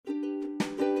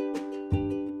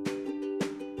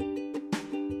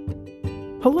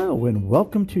Hello, and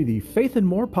welcome to the Faith and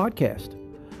More podcast.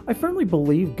 I firmly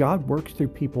believe God works through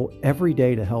people every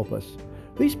day to help us.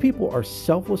 These people are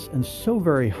selfless and so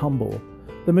very humble.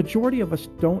 The majority of us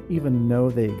don't even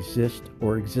know they exist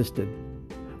or existed.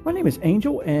 My name is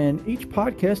Angel, and each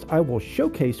podcast I will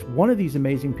showcase one of these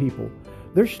amazing people.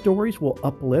 Their stories will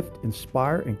uplift,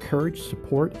 inspire, encourage,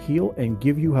 support, heal, and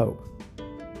give you hope.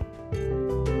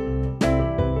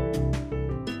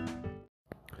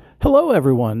 Hello,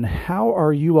 everyone. How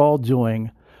are you all doing?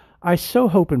 I so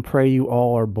hope and pray you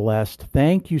all are blessed.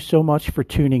 Thank you so much for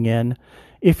tuning in.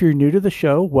 If you're new to the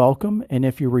show, welcome. And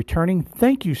if you're returning,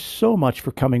 thank you so much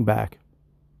for coming back.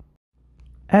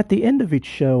 At the end of each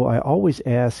show, I always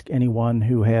ask anyone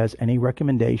who has any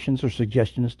recommendations or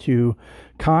suggestions to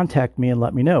contact me and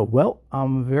let me know. Well,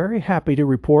 I'm very happy to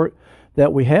report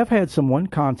that we have had someone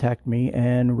contact me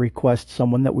and request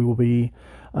someone that we will be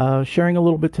sharing a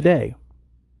little bit today.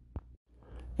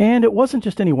 And it wasn't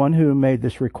just anyone who made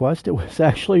this request, it was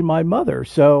actually my mother.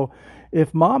 So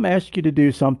if mom asks you to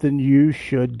do something, you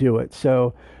should do it.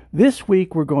 So this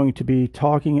week we're going to be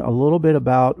talking a little bit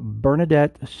about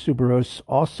Bernadette Soubirous,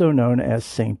 also known as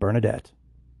Saint Bernadette.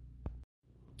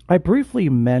 I briefly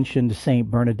mentioned Saint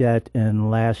Bernadette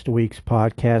in last week's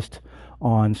podcast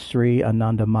on Sri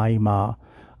Anandamayi Ma.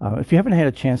 If you haven't had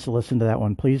a chance to listen to that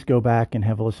one, please go back and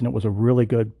have a listen. It was a really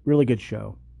good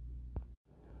show.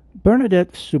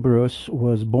 Bernadette Soubirous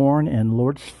was born in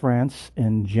Lourdes, France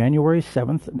in January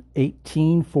 7th,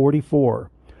 1844.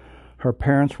 Her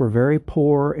parents were very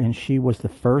poor and she was the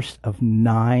first of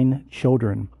 9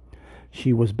 children.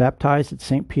 She was baptized at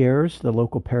St. Pierre's, the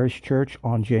local parish church,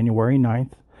 on January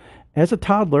 9th. As a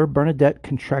toddler, Bernadette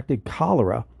contracted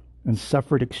cholera and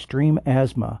suffered extreme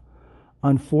asthma.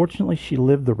 Unfortunately, she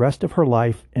lived the rest of her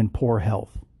life in poor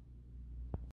health.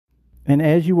 And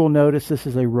as you will notice, this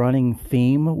is a running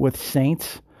theme with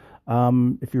saints.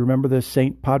 If you remember the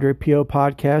St. Padre Pio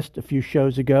podcast a few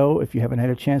shows ago, if you haven't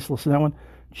had a chance to listen to that one,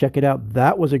 check it out.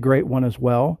 That was a great one as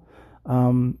well.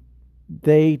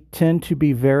 They tend to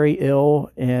be very ill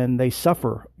and they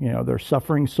suffer. You know, they're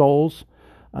suffering souls.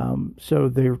 So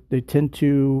they tend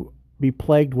to be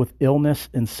plagued with illness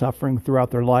and suffering throughout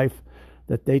their life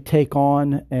that they take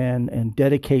on and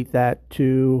dedicate that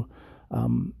to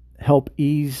help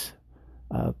ease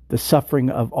the suffering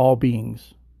of all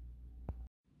beings.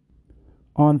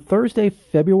 On Thursday,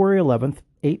 February 11th,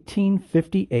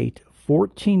 1858,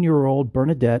 14-year-old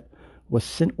Bernadette was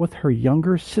sent with her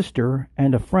younger sister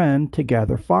and a friend to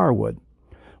gather firewood,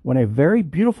 when a very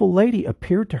beautiful lady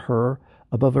appeared to her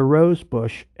above a rose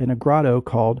bush in a grotto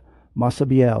called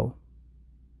Massabielle.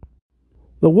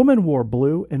 The woman wore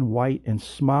blue and white and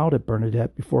smiled at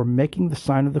Bernadette before making the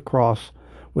sign of the cross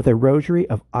with a rosary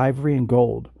of ivory and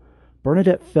gold.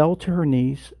 Bernadette fell to her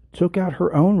knees, took out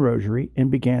her own rosary, and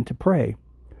began to pray.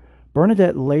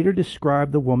 Bernadette later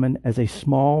described the woman as a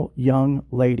small, young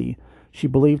lady. She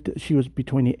believed she was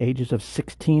between the ages of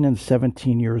 16 and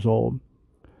 17 years old.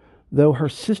 Though her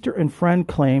sister and friend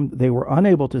claimed they were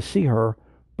unable to see her,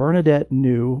 Bernadette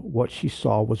knew what she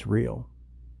saw was real.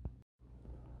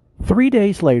 3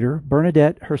 days later,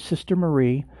 Bernadette, her sister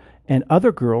Marie, and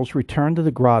other girls returned to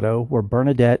the grotto, where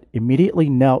Bernadette immediately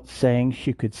knelt, saying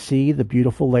she could see the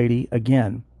beautiful lady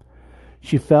again.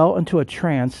 She fell into a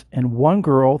trance, and one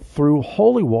girl threw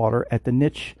holy water at the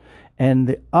niche, and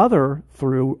the other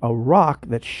threw a rock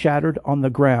that shattered on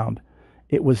the ground.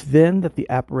 It was then that the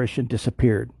apparition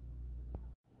disappeared.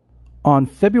 On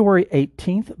February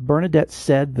 18th, Bernadette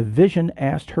said the vision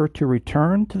asked her to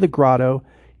return to the grotto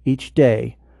each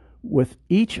day. With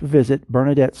each visit,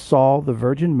 Bernadette saw the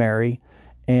Virgin Mary,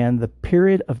 and the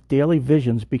period of daily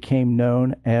visions became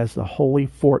known as the Holy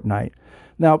Fortnight.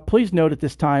 Now, please note at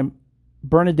this time,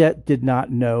 Bernadette did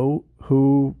not know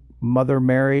who Mother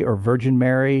Mary or Virgin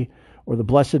Mary or the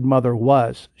Blessed Mother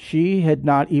was. She had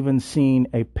not even seen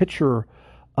a picture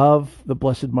of the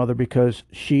Blessed Mother because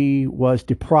she was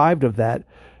deprived of that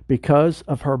because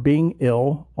of her being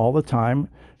ill all the time.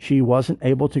 She wasn't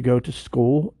able to go to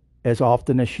school as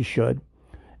often as she should,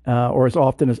 or as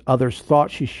often as others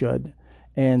thought she should.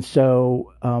 And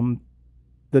so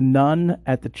the nun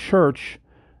at the church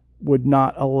would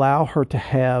not allow her to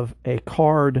have a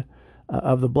card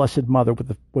of the Blessed Mother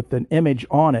with an image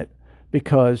on it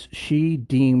because she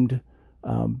deemed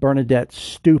Bernadette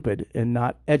stupid and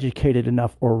not educated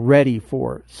enough or ready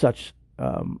for such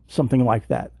something like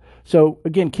that. So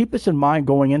again, keep this in mind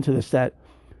going into this, that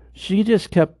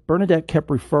Bernadette kept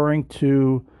referring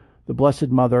to the Blessed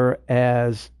Mother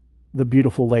as the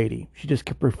beautiful lady. She just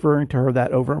kept referring to her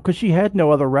that over, because she had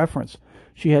no other reference.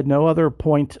 She had no other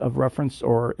point of reference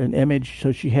or an image,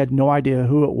 so she had no idea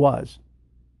who it was.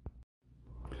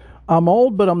 I'm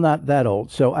old, but I'm not that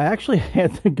old. So I actually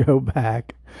had to go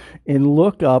back and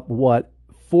look up what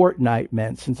fortnight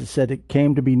meant, since it said it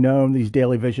came to be known, these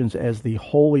daily visions, as the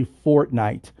Holy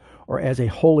Fortnight, or as a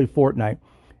Holy Fortnight.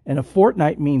 And a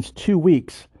fortnight means 2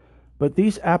 weeks, but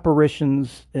these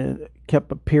apparitions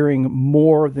kept appearing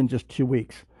more than just 2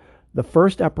 weeks. The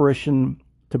first apparition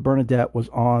to Bernadette was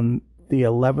on the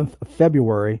 11th of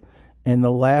February, and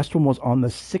the last one was on the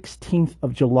 16th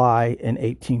of July in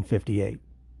 1858.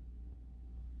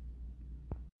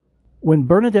 When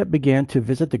Bernadette began to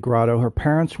visit the grotto, her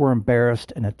parents were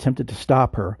embarrassed and attempted to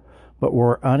stop her, but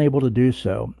were unable to do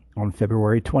so. On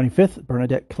February 25th,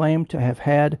 Bernadette claimed to have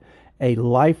had a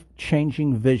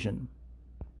life-changing vision.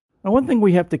 Now, one thing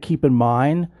we have to keep in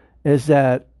mind is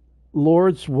that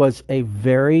Lourdes was a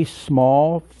very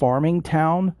small farming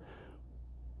town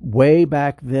way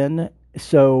back then.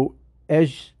 So,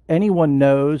 as anyone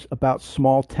knows about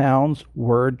small towns,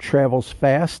 word travels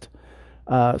fast.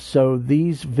 So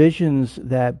these visions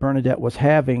that Bernadette was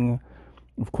having,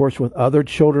 of course, with other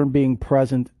children being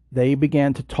present, they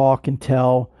began to talk and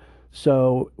tell.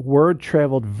 So word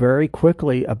traveled very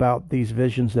quickly about these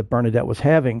visions that Bernadette was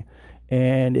having,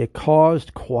 and it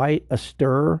caused quite a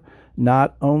stir,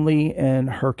 not only in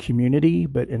her community,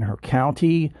 but in her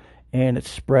county, and it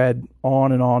spread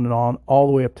on and on and on, all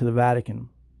the way up to the Vatican.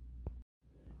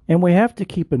 And we have to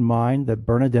keep in mind that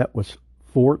Bernadette was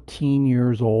 14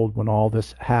 years old when all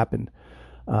this happened.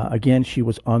 Again, she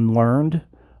was unlearned.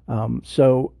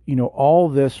 So, all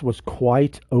this was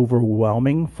quite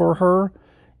overwhelming for her.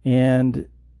 And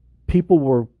people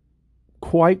were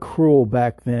quite cruel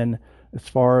back then as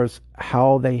far as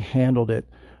how they handled it.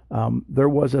 There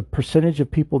was a percentage of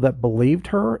people that believed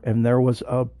her, and there was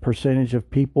a percentage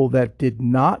of people that did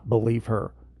not believe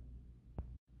her.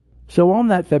 So on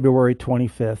that February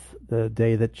 25th, the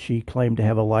day that she claimed to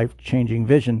have a life-changing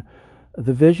vision,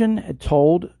 the vision had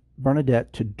told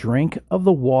Bernadette to drink of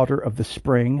the water of the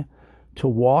spring, to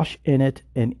wash in it,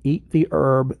 and eat the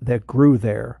herb that grew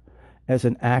there, as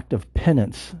an act of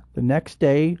penance. The next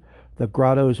day, the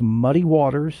grotto's muddy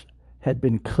waters had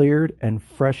been cleared and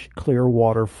fresh, clear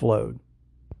water flowed.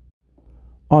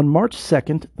 On March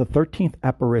 2nd, the 13th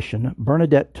apparition,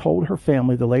 Bernadette told her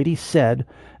family the lady said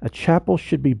a chapel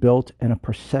should be built and a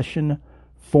procession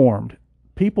formed.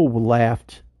 People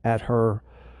laughed at her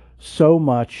so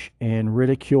much and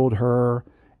ridiculed her,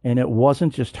 and it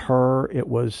wasn't just her, it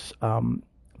was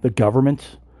the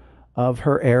government of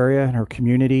her area and her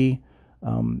community.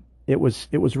 It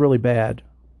was really bad.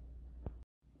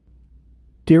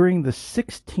 During the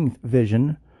 16th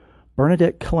vision,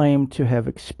 Bernadette claimed to have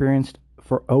experienced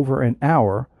for over an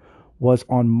hour was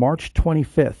on March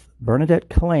 25th. Bernadette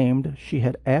claimed she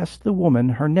had asked the woman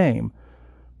her name,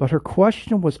 but her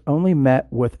question was only met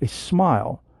with a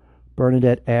smile.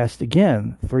 Bernadette asked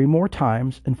again 3 more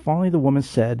times, and finally the woman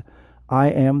said,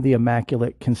 "I am the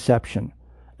Immaculate Conception."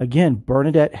 Again,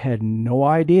 Bernadette had no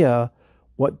idea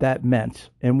what that meant.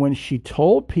 And when she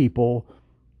told people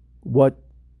what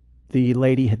the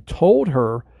lady had told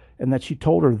her, and that she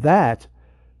told her that,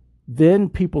 then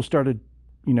people started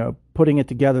putting it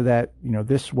together that,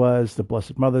 this was the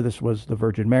Blessed Mother, this was the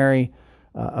Virgin Mary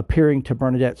appearing to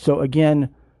Bernadette. So again,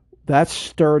 that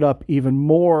stirred up even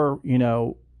more,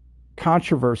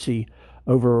 controversy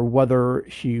over whether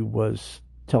she was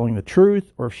telling the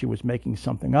truth or if she was making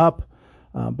something up.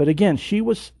 But again, she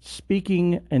was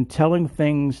speaking and telling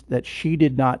things that she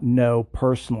did not know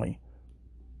personally.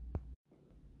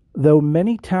 Though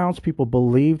many townspeople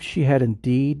believed she had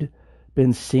indeed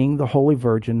been seeing the Holy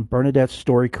Virgin, Bernadette's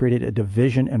story created a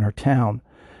division in her town.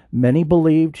 Many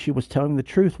believed she was telling the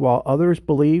truth, while others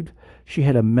believed she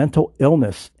had a mental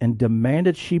illness and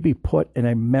demanded she be put in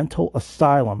a mental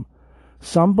asylum.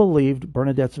 Some believed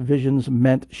Bernadette's visions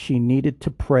meant she needed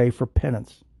to pray for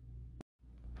penance.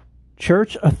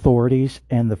 Church authorities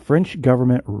and the French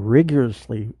government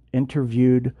rigorously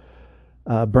interviewed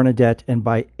Bernadette, and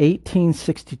by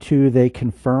 1862 they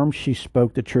confirmed she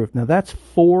spoke the truth. Now that's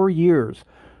 4 years,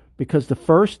 because the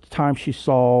first time she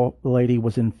saw the lady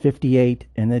was in 58,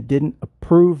 and it didn't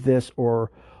approve this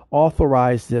or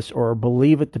authorize this or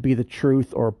believe it to be the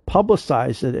truth or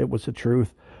publicize that it was the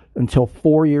truth until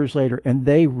 4 years later. And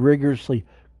they rigorously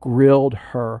grilled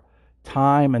her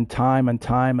time and time and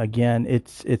time again.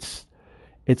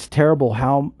 It's terrible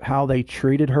how they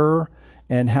treated her,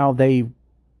 and how they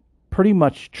pretty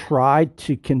much tried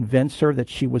to convince her that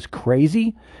she was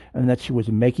crazy and that she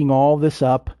was making all this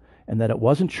up and that it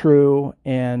wasn't true.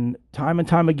 And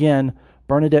time again,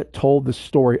 Bernadette told the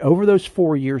story. Over those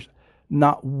 4 years,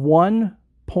 not one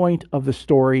point of the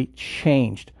story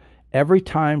changed. every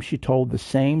time she told the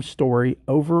same story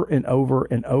over and over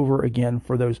and over again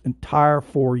for those entire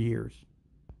 4 years.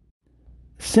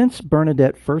 Since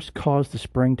Bernadette first caused the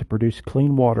spring to produce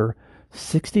clean water,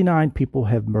 69 people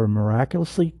have been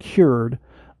miraculously cured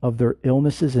of their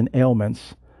illnesses and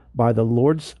ailments by the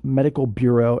Lourdes Medical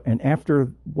Bureau, and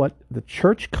after what the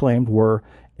church claimed were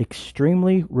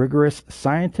extremely rigorous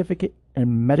scientific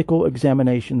and medical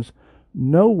examinations,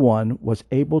 no one was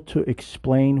able to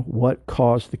explain what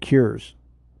caused the cures.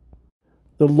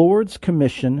 The Lourdes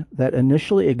Commission that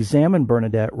initially examined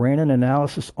Bernadette ran an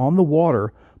analysis on the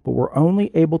water, but were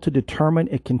only able to determine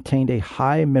it contained a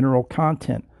high mineral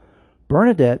content.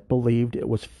 Bernadette believed it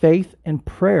was faith and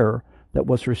prayer that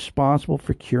was responsible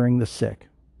for curing the sick.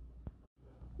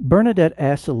 Bernadette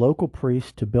asked a local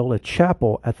priest to build a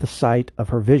chapel at the site of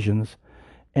her visions,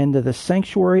 and the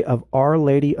sanctuary of Our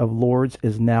Lady of Lourdes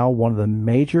is now one of the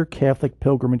major Catholic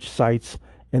pilgrimage sites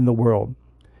in the world.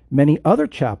 Many other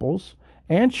chapels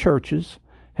and churches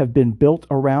have been built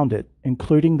around it,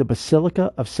 including the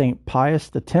Basilica of St.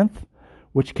 Pius X,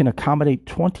 which can accommodate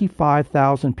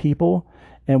 25,000 people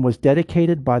and was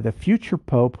dedicated by the future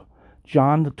Pope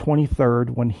John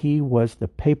XXIII when he was the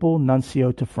papal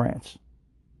nuncio to France.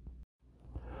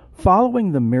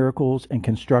 Following the miracles and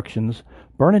constructions,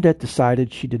 Bernadette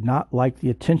decided she did not like the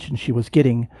attention she was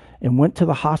getting and went to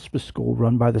the hospice school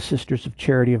run by the Sisters of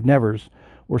Charity of Nevers,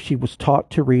 where she was taught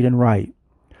to read and write.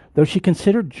 Though she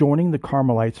considered joining the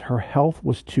Carmelites, her health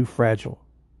was too fragile.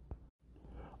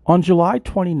 On July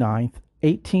 29,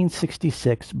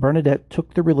 1866, Bernadette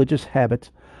took the religious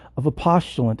habit of a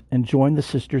postulant and joined the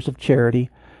Sisters of Charity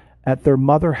at their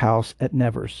mother house at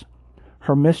Nevers.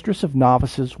 Her mistress of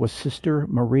novices was Sister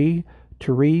Marie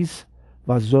Therese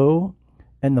Vazot,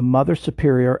 and the Mother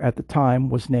Superior at the time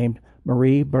was named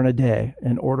Marie Bernadette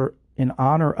in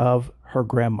honor of her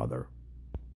grandmother.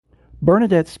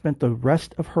 Bernadette spent the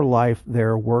rest of her life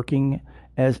there working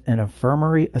as an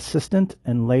infirmary assistant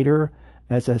and later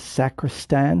as a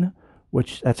sacristan,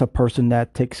 which that's a person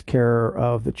that takes care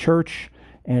of the church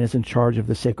and is in charge of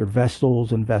the sacred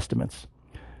vessels and vestments.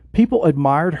 People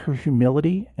admired her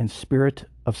humility and spirit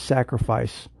of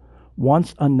sacrifice.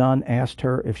 Once a nun asked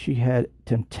her if she had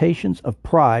temptations of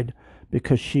pride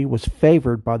because she was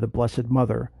favored by the Blessed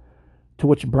Mother, to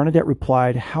which Bernadette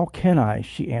replied, "How can I?"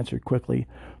 She answered quickly,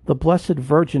 "The Blessed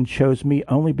Virgin chose me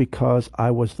only because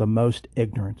I was the most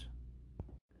ignorant."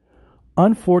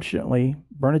 Unfortunately,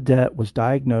 Bernadette was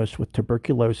diagnosed with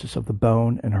tuberculosis of the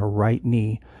bone in her right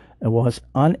knee and was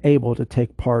unable to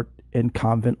take part in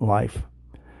convent life.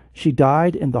 She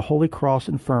died in the Holy Cross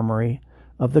Infirmary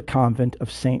of the convent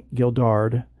of St.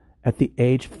 Gildard at the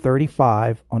age of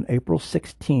 35 on April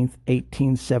 16,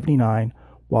 1879,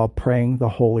 while praying the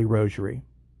Holy Rosary.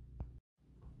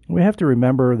 We have to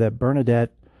remember that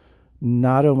Bernadette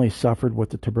not only suffered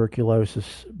with the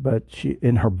tuberculosis, but she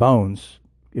in her bones,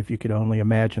 if you could only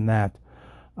imagine that.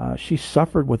 She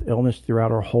suffered with illness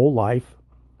throughout her whole life,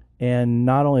 and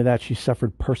not only that, she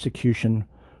suffered persecution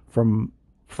from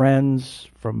friends,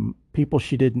 from people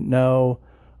she didn't know,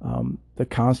 the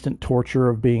constant torture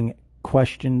of being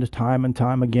questioned time and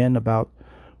time again about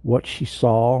what she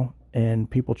saw, and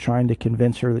people trying to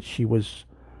convince her that she was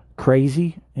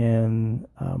crazy, and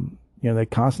they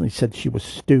constantly said she was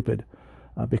stupid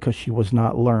because she was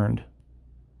not learned.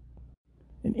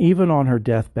 And even on her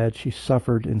deathbed, she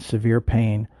suffered in severe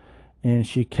pain, and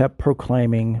she kept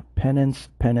proclaiming, "Penance,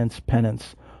 penance,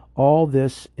 penance. All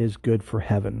this is good for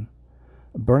heaven."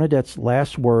 Bernadette's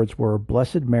last words were,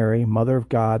 "Blessed Mary, Mother of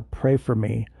God, pray for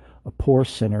me, a poor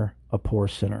sinner, a poor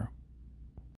sinner."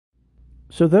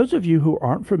 So those of you who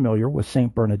aren't familiar with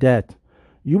Saint Bernadette,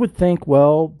 you would think,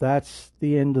 well, that's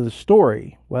the end of the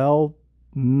story. Well,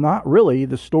 not really.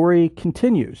 The story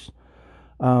continues.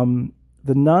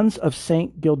 The nuns of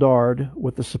St. Gildard,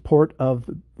 with the support of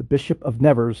the Bishop of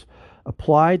Nevers,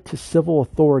 applied to civil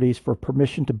authorities for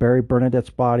permission to bury Bernadette's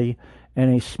body in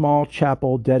a small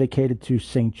chapel dedicated to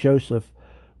St. Joseph,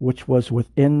 which was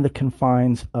within the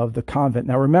confines of the convent.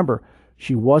 Now remember,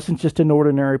 she wasn't just an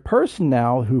ordinary person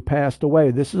now who passed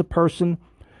away. This is a person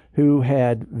who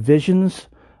had visions,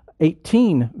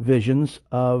 18 visions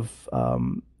of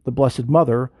the Blessed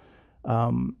Mother,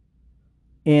 and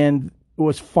it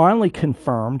was finally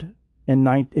confirmed in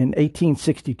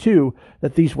 1862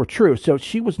 that these were true. So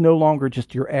she was no longer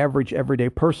just your average everyday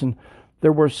person.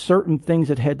 There were certain things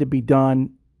that had to be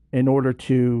done in order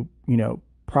to,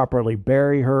 properly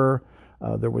bury her.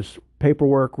 There was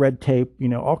paperwork, red tape,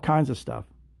 all kinds of stuff.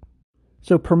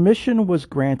 So permission was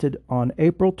granted on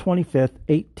April 25th,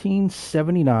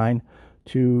 1879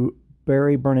 to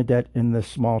bury Bernadette in the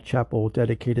small chapel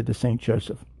dedicated to St.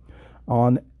 Joseph.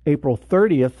 On April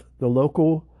 30th, the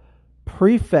local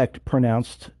prefect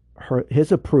pronounced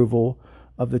his approval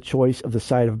of the choice of the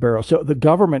site of burial. So the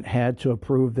government had to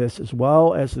approve this as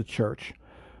well as the church.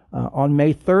 On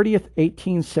May 30th,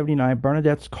 1879,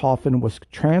 Bernadette's coffin was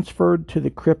transferred to the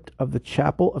crypt of the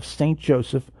Chapel of St.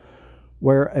 Joseph,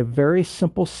 where a very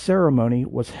simple ceremony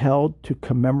was held to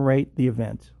commemorate the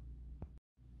event.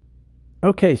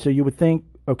 Okay, so you would think,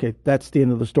 okay, that's the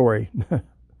end of the story.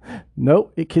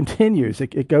 No, it continues.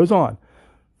 It goes on.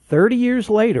 30 years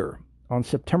later, on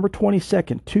September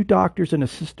 22nd, two doctors and a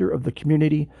sister of the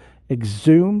community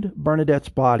exhumed Bernadette's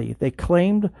body. They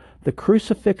claimed the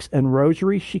crucifix and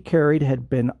rosary she carried had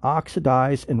been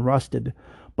oxidized and rusted,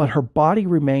 but her body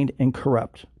remained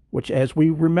incorrupt, which, as we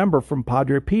remember from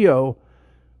Padre Pio,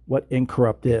 what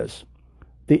incorrupt is.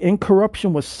 The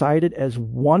incorruption was cited as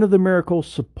one of the miracles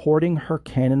supporting her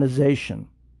canonization.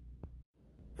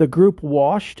 The group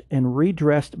washed and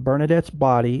redressed Bernadette's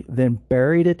body, then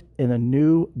buried it in a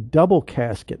new double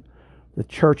casket. The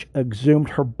church exhumed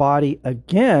her body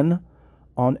again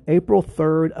on April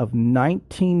 3rd of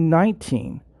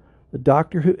 1919. The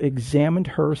doctor who examined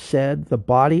her said the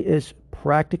body is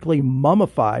practically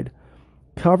mummified,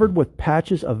 covered with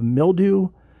patches of mildew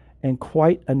and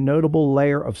quite a notable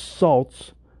layer of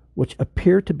salts, which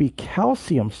appear to be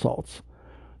calcium salts.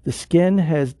 The skin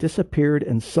has disappeared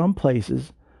in some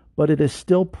places, but it is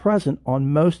still present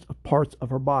on most parts of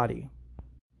her body.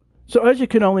 So as you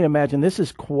can only imagine, this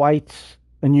is quite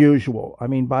unusual. I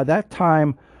mean, by that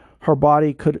time, her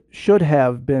body should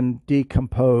have been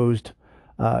decomposed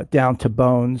down to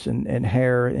bones and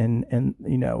hair and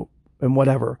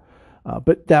whatever.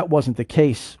 But that wasn't the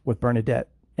case with Bernadette.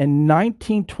 In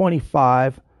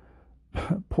 1925,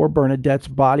 poor Bernadette's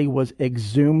body was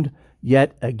exhumed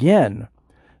yet again.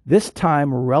 This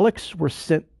time, relics were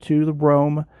sent to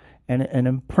Rome, and an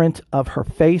imprint of her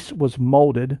face was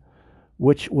molded,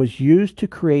 which was used to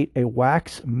create a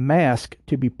wax mask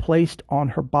to be placed on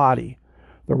her body.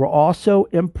 There were also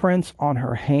imprints on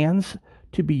her hands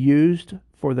to be used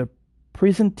for the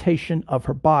presentation of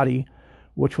her body,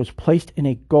 which was placed in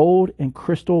a gold and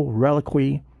crystal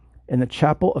reliquary in the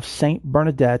chapel of Saint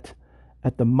Bernadette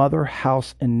at the Mother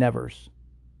House in Nevers.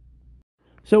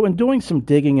 So in doing some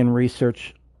digging and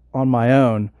research on my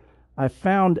own, I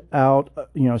found out,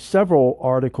 several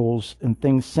articles and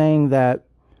things saying that,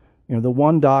 the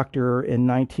one doctor in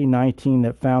 1919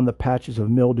 that found the patches of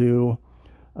mildew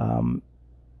on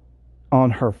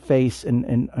her face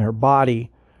and her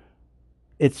body,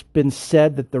 it's been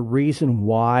said that the reason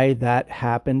why that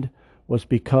happened was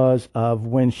because of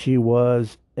when she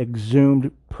was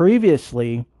exhumed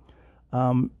previously,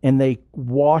 and they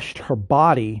washed her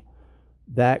body,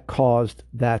 that caused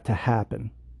that to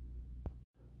happen.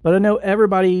 But I know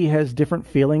everybody has different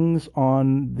feelings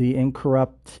on the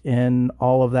incorrupt and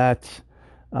all of that,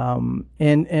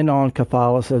 and on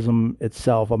Catholicism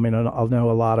itself. I mean, I know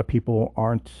a lot of people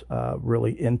aren't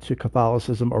really into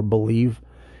Catholicism or believe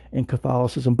in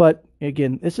Catholicism. But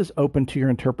again, this is open to your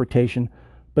interpretation.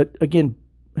 But again,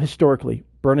 historically,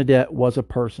 Bernadette was a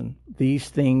person. These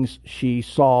things she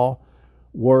saw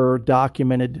were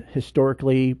documented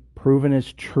historically, proven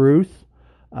as truth.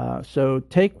 So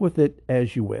take with it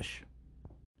as you wish.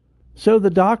 So the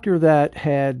doctor that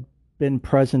had been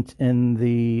present in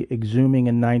the exhuming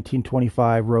in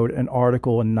 1925 wrote an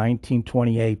article in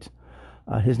 1928.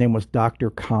 His name was Dr.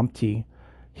 Comte.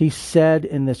 He said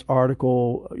in this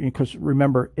article, because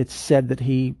remember, it's said that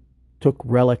he took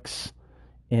relics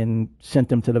and sent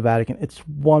them to the Vatican. It's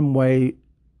one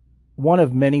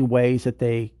of many ways that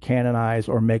they canonize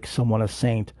or make someone a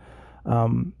saint.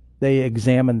 They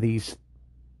examine these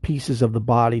pieces of the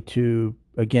body to,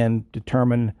 again,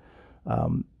 determine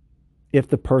if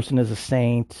the person is a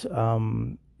saint,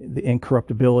 the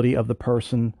incorruptibility of the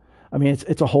person. I mean,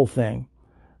 it's a whole thing.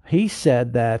 He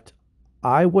said that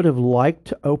I would have liked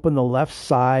to open the left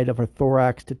side of her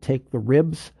thorax to take the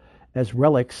ribs as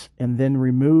relics and then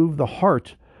remove the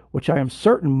heart, which I am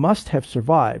certain must have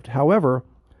survived. However,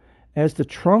 as the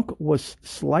trunk was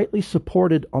slightly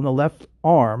supported on the left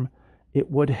arm,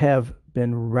 it would have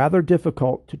been rather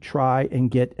difficult to try and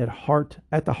get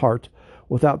at the heart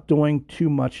without doing too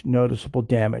much noticeable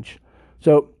damage.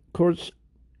 So, of course,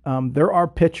 there are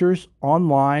pictures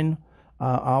online.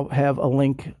 I'll have a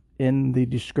link in the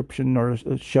description or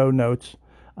show notes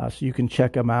so you can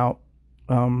check them out.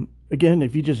 Again,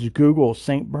 if you just Google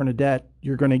Saint Bernadette,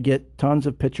 you're going to get tons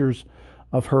of pictures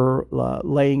of her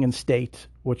laying in state,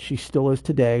 which she still is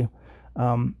today.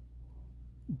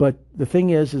 But the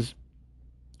thing is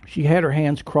she had her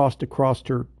hands crossed across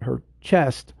her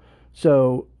chest.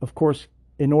 So, of course,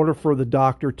 in order for the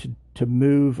doctor to to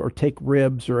move or take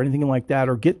ribs or anything like that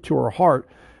or get to her heart,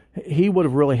 he would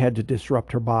have really had to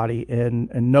disrupt her body, and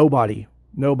nobody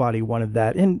wanted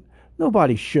that, and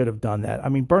nobody should have done that. I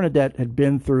mean, Bernadette had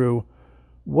been through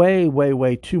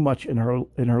way too much in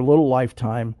her little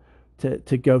lifetime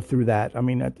to go through that. I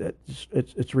mean,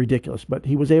 it's ridiculous. But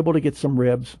he was able to get some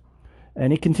ribs,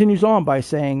 and he continues on by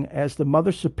saying, as the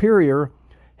Mother Superior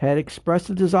had expressed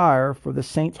a desire for the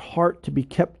saint's heart to be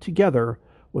kept together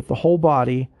with the whole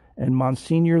body, and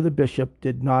Monsignor the Bishop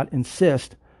did not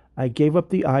insist, I gave up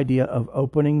the idea of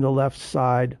opening the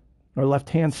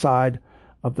left-hand side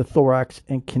of the thorax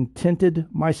and contented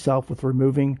myself with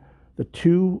removing the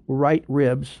 2 right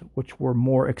ribs, which were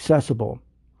more accessible.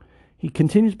 He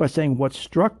continues by saying, what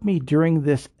struck me during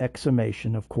this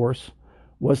exhumation, of course,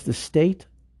 was the state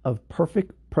of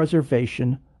perfect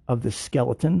preservation of the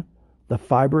skeleton, the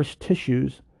fibrous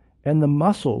tissues, and the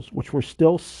muscles, which were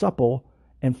still supple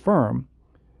and firm,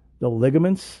 the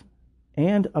ligaments,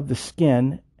 and of the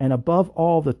skin, and above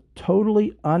all, the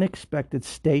totally unexpected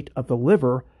state of the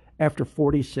liver after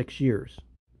 46 years.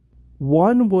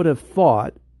 One would have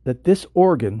thought that this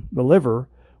organ, the liver,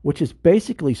 which is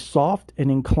basically soft and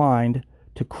inclined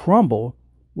to crumble,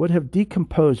 would have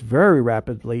decomposed very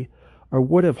rapidly or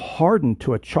would have hardened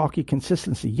to a chalky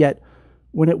consistency. Yet,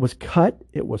 when it was cut,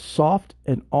 it was soft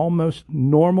and almost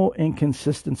normal in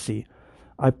consistency.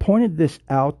 I pointed this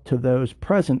out to those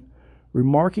present,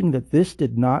 remarking that this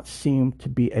did not seem to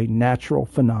be a natural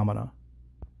phenomena.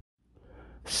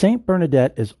 Saint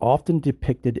Bernadette is often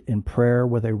depicted in prayer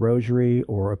with a rosary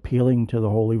or appealing to the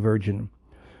Holy Virgin.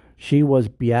 She was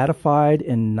beatified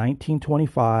in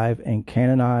 1925 and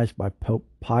canonized by Pope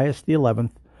Pius XI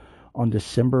on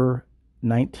December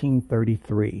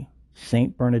 1933.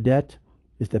 Saint Bernadette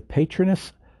is the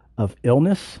patroness of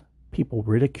illness, people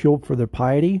ridiculed for their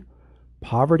piety,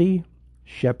 poverty,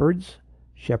 shepherds,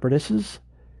 shepherdesses,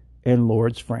 and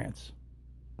Lourdes, France.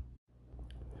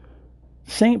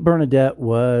 Saint Bernadette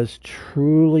was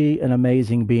truly an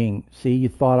amazing being. See, you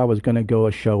thought I was going to go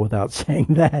a show without saying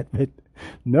that, but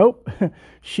nope.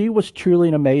 She was truly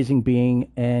an amazing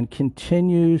being and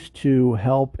continues to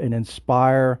help and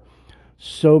inspire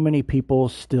so many people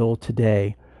still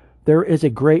today. There is a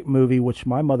great movie which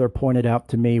my mother pointed out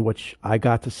to me, which I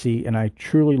got to see and I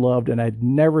truly loved, and I'd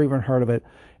never even heard of it.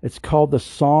 It's called The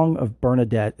Song of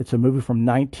Bernadette. It's a movie from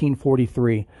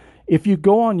 1943. If you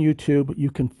go on YouTube, you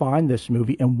can find this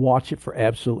movie and watch it for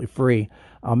absolutely free.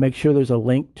 I'll make sure there's a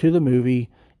link to the movie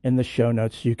in the show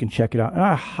notes so you can check it out. And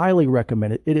I highly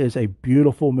recommend it. It is a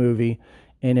beautiful movie,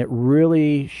 and it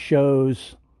really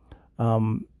shows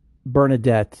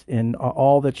Bernadette and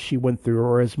all that she went through,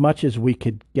 or as much as we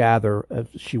could gather as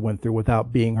she went through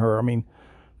without being her. I mean,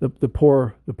 the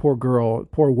poor girl,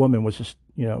 poor woman was just,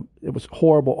 it was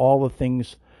horrible, all the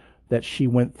things that she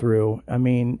went through. I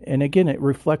mean, and again, it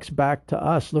reflects back to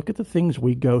us. Look at the things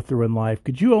we go through in life.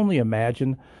 Could you only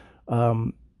imagine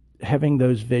having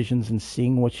those visions and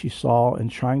seeing what she saw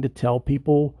and trying to tell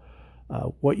people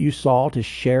what you saw, to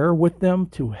share with them,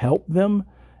 to help them,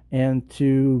 and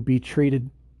to be treated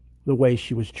the way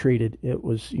she was treated? It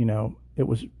was, it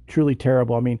was truly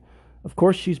terrible. I mean, of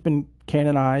course, she's been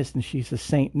canonized and she's a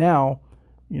saint now,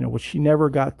 which she never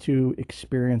got to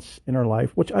experience in her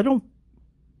life, which I don't,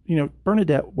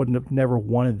 Bernadette wouldn't have never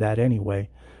wanted that anyway.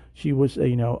 She was,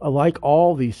 like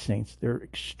all these saints, they're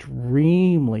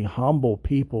extremely humble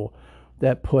people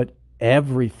that put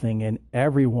everything and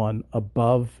everyone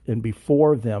above and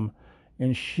before them.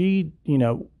 And she,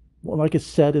 like I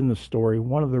said in the story,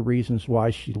 one of the reasons why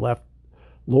she left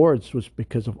Lourdes was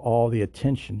because of all the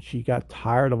attention. She got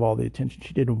tired of all the attention.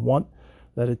 She didn't want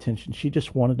that attention. She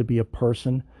just wanted to be a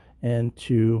person and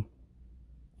to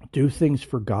do things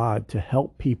for God, to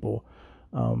help people,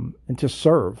 and to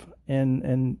serve.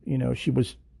 And she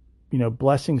was,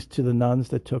 blessings to the nuns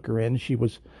that took her in. She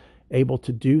was able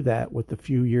to do that with the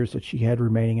few years that she had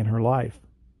remaining in her life.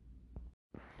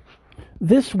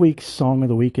 This week's Song of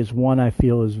the Week is one I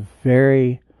feel is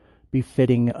very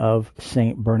befitting of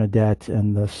Saint Bernadette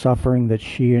and the suffering that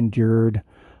she endured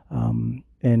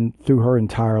and through her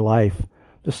entire life.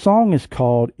 The song is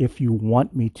called If You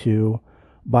Want Me To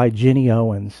by Jenny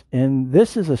Owens. And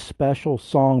this is a special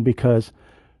song because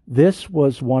this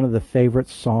was one of the favorite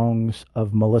songs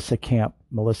of Melissa Camp.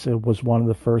 Melissa was one of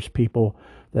the first people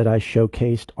that I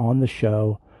showcased on the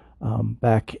show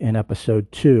back in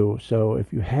episode 2. So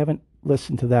if you haven't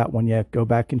listened to that one yet, go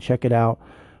back and check it out.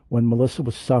 When Melissa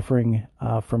was suffering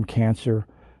from cancer,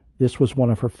 this was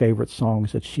one of her favorite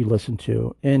songs that she listened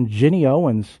to. And Jenny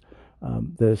Owens,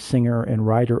 the singer and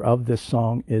writer of this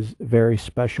song, is very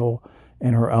special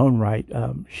in her own right.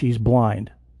 She's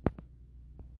blind.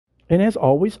 And as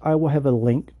always, I will have a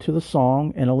link to the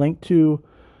song and a link to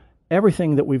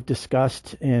everything that we've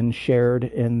discussed and shared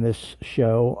in this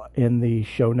show in the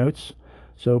show notes.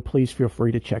 So please feel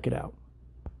free to check it out.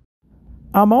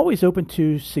 I'm always open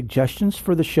to suggestions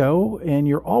for the show, and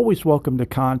you're always welcome to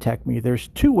contact me. There's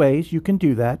two ways you can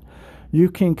do that. You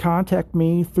can contact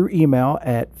me through email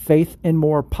at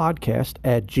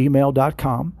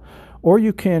faithandmorepodcast@gmail.com, or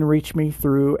you can reach me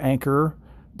through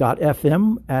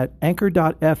anchor.fm at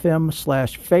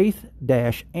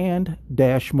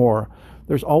anchor.fm/faith-and-more.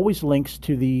 There's always links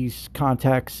to these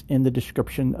contacts in the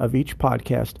description of each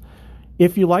podcast.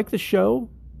 If you like the show,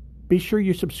 be sure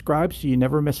you subscribe so you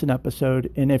never miss an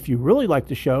episode. And if you really like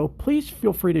the show, please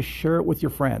feel free to share it with your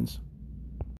friends.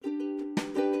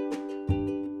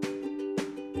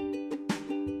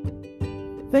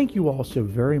 Thank you all so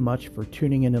very much for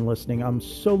tuning in and listening. I'm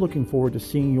so looking forward to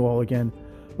seeing you all again.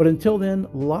 But until then,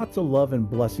 lots of love and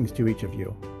blessings to each of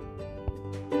you.